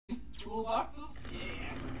toolboxes?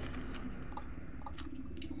 Yeah.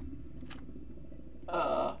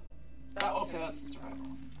 Okay, that's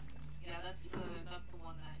survival. Yeah, that's the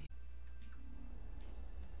one that.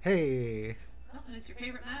 Hey. Oh, and it's your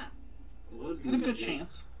favorite map. There's a good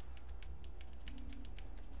chance.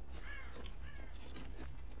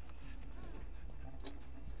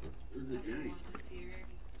 Where's the Jenny?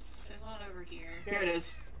 There's one over here. Here it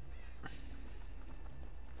is.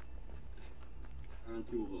 Round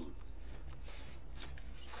toolbox.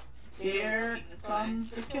 Here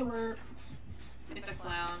comes the killer. It's a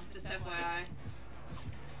clown, just FYI.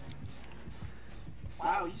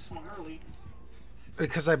 Wow, you swung early.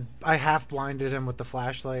 Because I half blinded him with the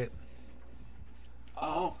flashlight.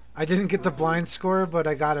 Oh. I didn't get the blind score, but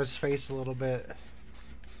I got his face a little bit.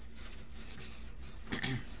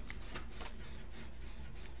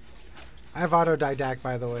 I have autodidact,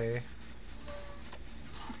 by the way.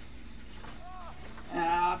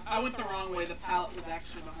 I went the wrong way. The pallet was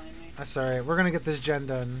actually behind me. That's alright. We're gonna get this gen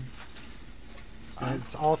done. And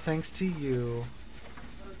it's all thanks to you.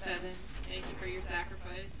 07, thank you for your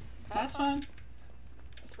sacrifice. That's fine.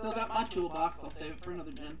 Still got my toolbox. I'll save it for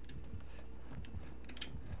another gen.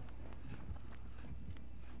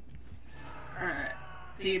 Alright.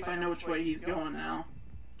 See if I know which way he's going now.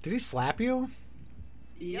 Did he slap you?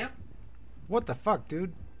 Yep. What the fuck,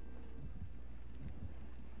 dude?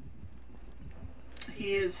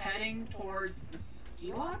 He is heading towards the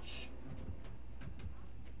ski lodge.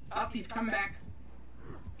 Oh, he's come back.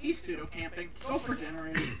 He's pseudo camping. Go for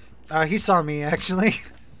generators. He saw me, actually.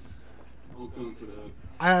 I'll come for that.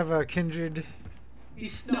 I have a kindred.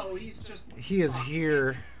 He's just... He is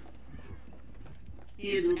here. He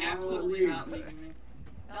is absolutely not leaving me.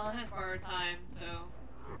 Ellen has borrowed time, so...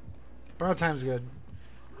 Borrow time's good.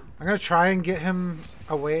 I'm gonna try and get him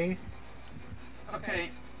away. Okay.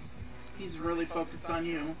 He's really focused on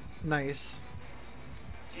you. Nice.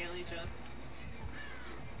 Daily jump.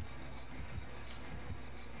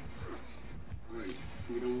 Alright,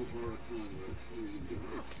 we don't borrow time, but here you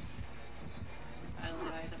go. I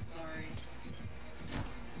lied, I'm sorry.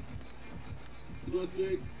 Good luck,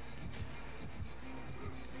 Jake.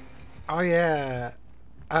 Oh yeah.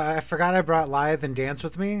 I forgot I brought Lithe and Dance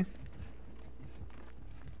with me.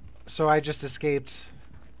 So I just escaped.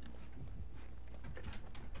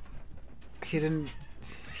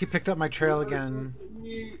 He picked up my trail again.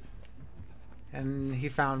 And he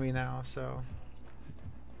found me now, so.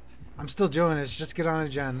 I'm still doing it, just get on a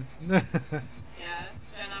gen. Yeah, Jen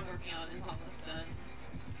I'm working on is almost done.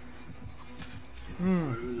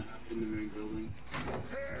 Hmm. In the main building.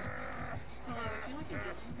 Hello, would you like a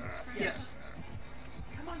building? Yes.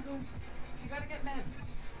 Come on, go. You gotta get meds.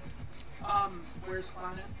 Where's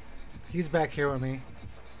Clownin? He's back here with me.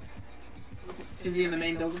 Is he in the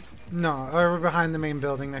main building? No, we're behind the main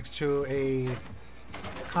building next to a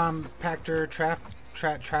compactor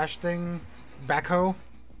trash thing. Backhoe.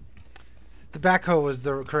 The backhoe was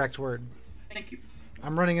the correct word. Thank you.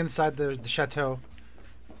 I'm running inside the chateau.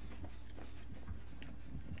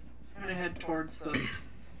 I'm gonna head towards the...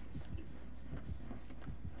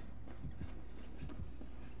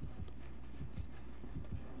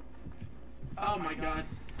 Oh my god.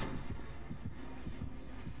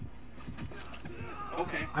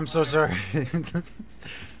 Okay. I'm so sorry.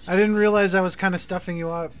 I didn't realize I was kind of stuffing you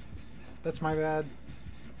up. That's my bad.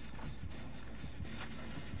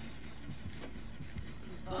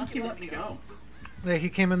 Unless he let me go. Yeah, he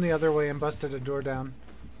came in the other way and busted a door down.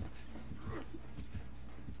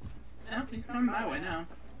 No, he's coming my way now.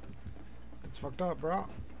 That's fucked up, bro.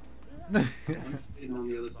 I'm sitting on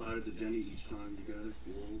the other side of the Jenny each time, you guys.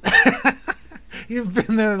 Lol. You've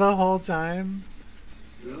been there the whole time.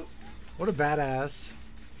 Yep. What a badass.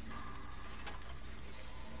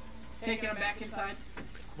 Taking him back inside.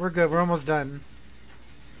 We're good. We're almost done.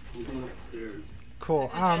 I'm going upstairs. Cool.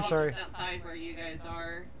 There's a Oh, I'm guy sorry. just outside where you guys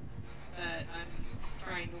are that I'm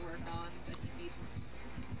trying to work on, but he keeps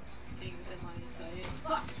things in my sight.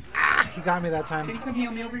 Ah, he got me that Can you time. come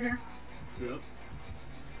heal me over here? Yep.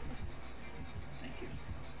 Thank you.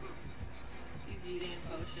 He's eating a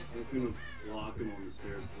potion. I'm gonna block him on the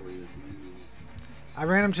stairs for you. I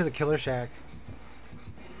ran him to the killer shack.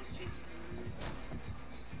 He's chasing me.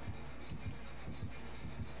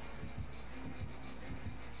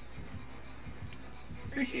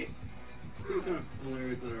 Appreciate it. It's kind of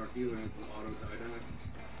hilarious that our healer has the autodidact.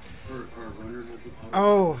 Or our runner has the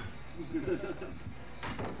autodidact.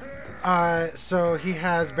 Oh. So he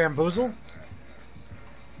has bamboozle.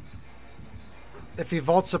 If he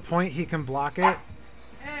vaults a point, he can block it.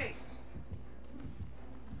 Hey!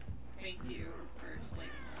 Thank you for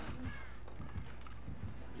explaining that.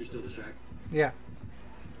 You're still the shack. Yeah.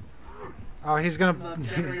 Oh, he's The gonna.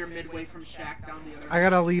 generator midway from shack down the other. I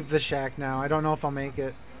gotta leave the shack now. I don't know if I'll make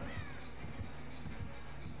it.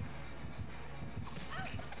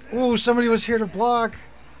 Ooh, somebody was here to block.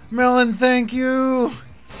 Melon, thank you.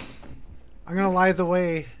 I'm gonna lie the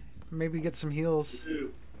way. Maybe get some heals.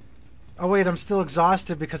 Oh wait, I'm still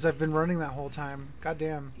exhausted because I've been running that whole time. God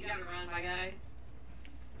damn. You gotta run, my guy.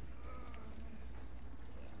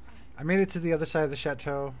 I made it to the other side of the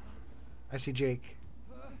chateau. I see Jake.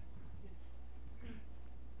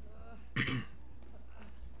 Can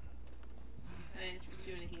I interest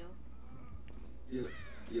you in a heal? Yes,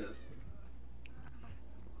 yes.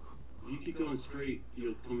 You keep going straight,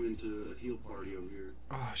 you'll come into a heal party over here.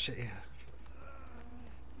 Oh shit, yeah.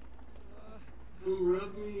 Come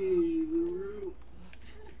rub me, Luru.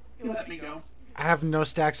 You let me go. I have no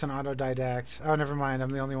stacks on autodidact. Oh, never mind. I'm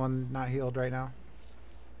the only one not healed right now.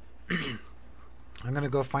 I'm gonna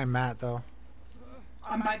go find Matt though.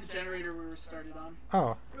 I'm by the generator we were started on.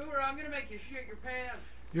 Oh, Brewer, I'm gonna make you shit your pants.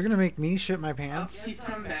 you're gonna make me shit my Oh, pants? he's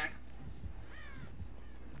coming back.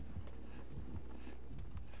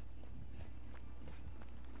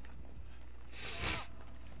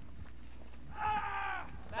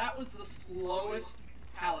 That was the slowest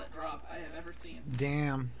pallet drop I have ever seen.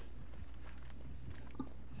 Damn.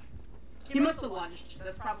 He must have lunged.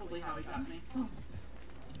 That's probably how he got me.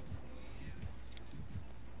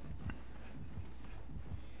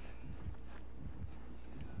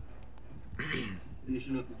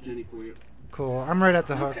 Finishing up the Jenny for you. Cool. I'm right at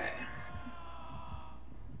the hook. Okay.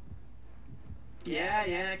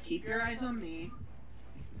 Yeah, keep your eyes on me.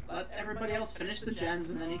 Let everybody else finish the gens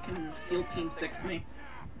and then you can steal Team 6 me.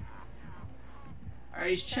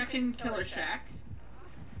 Alright, he's checking Killer Shack.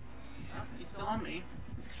 Oh, he's still on me.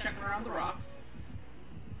 He's checking around the rocks.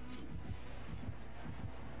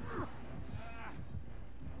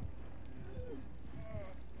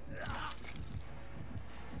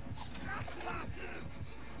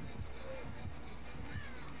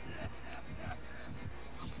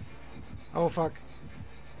 Oh fuck.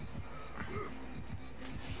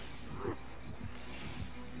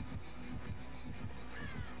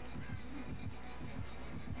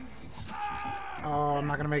 Oh, I'm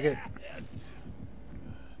not gonna make it. Have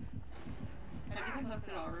you been hooked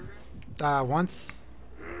at all, River? Once.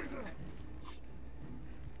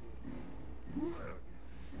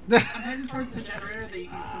 I'm heading towards the generator that you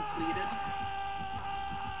completed.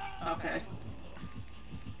 Okay.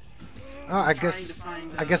 Oh, I guess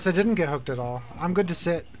I didn't get hooked at all. I'm good to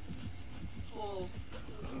sit. Cool.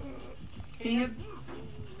 Can you hit?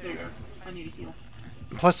 There you go. I need a heal.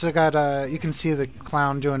 Plus, I got you can see the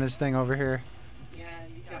clown doing his thing over here. Yeah,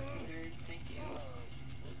 you got cleared. Thank you.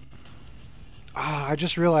 Ah, I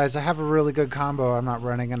just realized I have a really good combo I'm not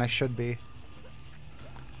running, and I should be.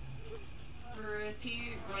 Or is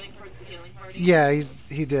he running towards the healing party? Yeah,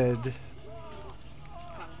 he did. Come.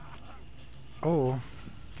 Oh,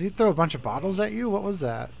 did he throw a bunch of bottles at you? What was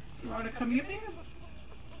that? You wanna come get me?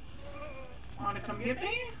 Wanna come get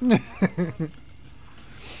me?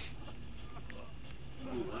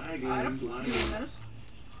 I don't Lagging. this.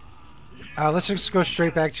 Let's just go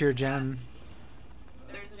straight back to your gen.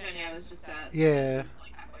 There's a Jenny I was just at. Yeah.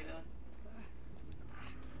 Like halfway done.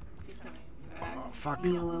 He's coming back. Oh, fuck.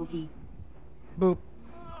 BOOP. Boop.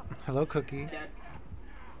 Hello, Cookie. Dead.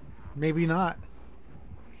 Maybe not.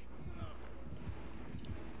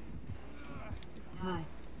 Hi.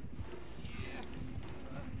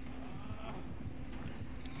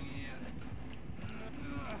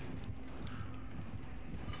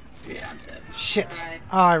 Yeah, I'm dead. Shit. Alright.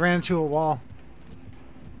 Oh, I ran into a wall.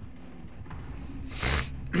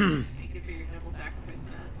 Thank you for your noble sacrifice,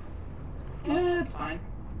 Matt. Yeah, it's fine.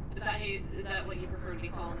 Is that what you prefer to be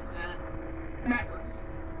called, Matt? Matt works.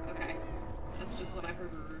 Okay. That's just what I've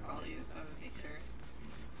heard Ruru call you, so I would make sure.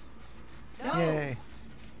 No! Yay.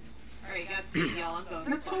 Alright, got speed, y'all. I'm going.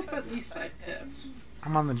 Let's hope at least I pipped.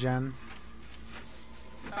 I'm on the gen.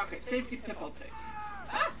 Okay, safety pip I'll take.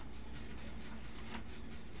 Ah!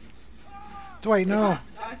 Dwight, no.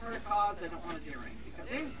 Die for a cause I don't want to do rank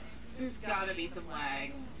because There's gotta be some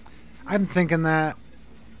lag. I'm thinking that.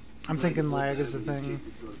 I'm thinking lag is the thing.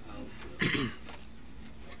 It's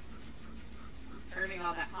turning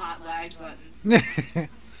on that hot lag button.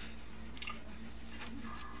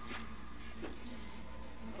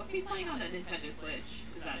 What if he's playing on a Nintendo Switch?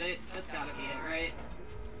 Is that it? That's gotta be it, right?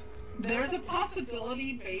 there's a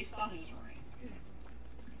possibility based on his rank.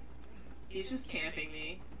 He's just camping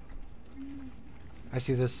me. I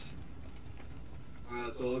see this.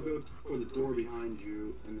 So I'll go for the door behind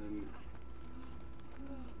you, and then...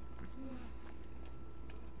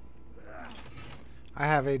 I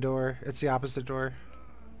have a door. It's the opposite door.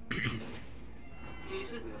 He's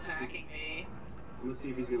just smacking me. Let's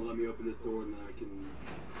see if he's gonna let me open this door and then I can.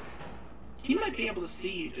 He might be able to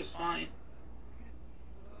see you just fine.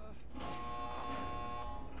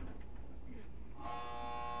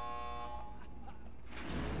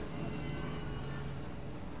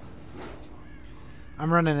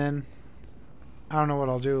 I'm running in. I don't know what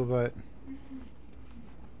I'll do, but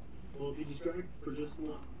Well, if you distract for just a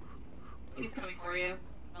lot. He's coming for you,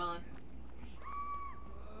 Melon.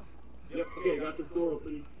 Yep. Okay, got this door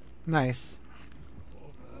open. nice.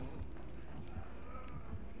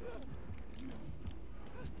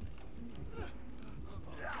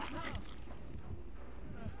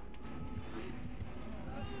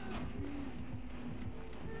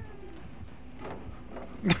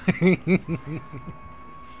 Not If he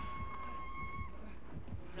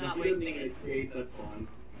doesn't wasting it. escape, that's fine.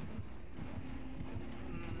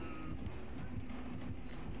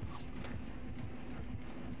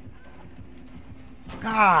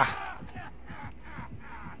 Ah!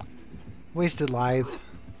 Wasted lithe.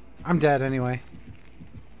 I'm dead anyway.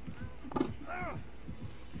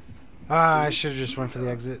 Ah, I should have just went for the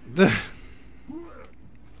exit. Thank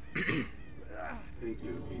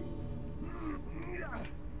you.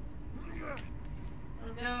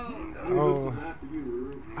 Let's go. Oh.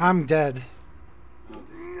 I'm dead.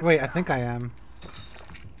 Wait, I think I am.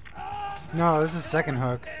 No, this is second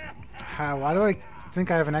hook. How? Why do I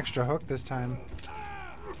think I have an extra hook this time?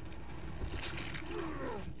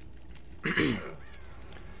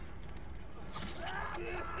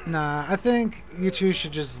 Nah, I think you two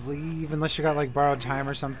should just leave unless you got like borrowed time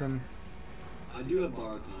or something. I do have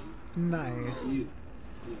borrowed time. Nice. Yeah.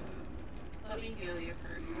 Let me heal you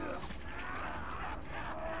first.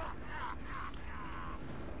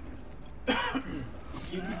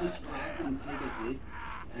 If you could distract and take a hit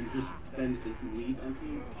and just then leave empty,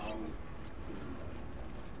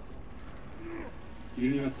 you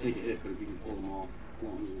don't even have to take a hit, but if you can pull them off,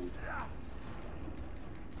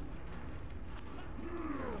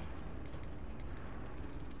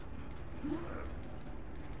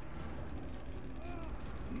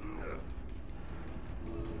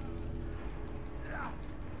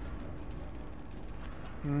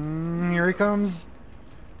 Here he comes.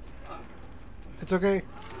 It's okay.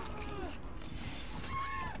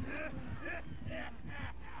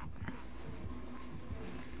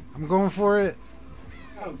 I'm going for it.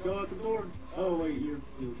 Oh, go out the door. Oh, wait, you're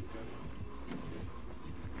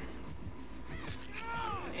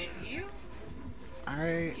And you?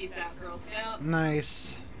 Alright. Peace out, Girl Scout.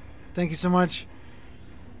 Nice. Thank you so much.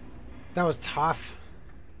 That was tough.